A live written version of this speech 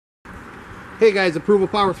Hey guys,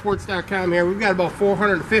 ApprovalPowersports.com here. We've got about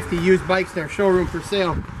 450 used bikes in our showroom for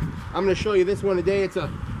sale. I'm going to show you this one today. It's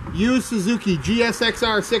a used Suzuki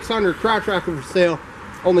GSXR600 crotch rocker for sale.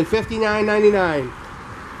 Only $59.99.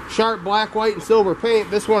 Sharp black, white, and silver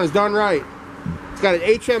paint. This one is done right. It's got an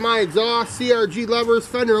HMI exhaust, CRG levers,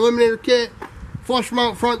 fender eliminator kit, flush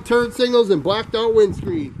mount front turn signals, and blacked out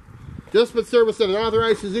windscreen. Just been serviced at an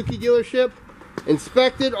authorized Suzuki dealership.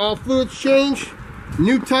 Inspected, all fluids changed.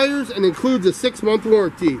 New tires, and includes a 6-month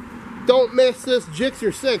warranty. Don't miss this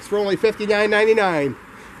Gixxer 6 for only $59.99.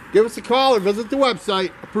 Give us a call or visit the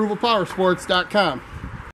website, ApprovalPowersports.com.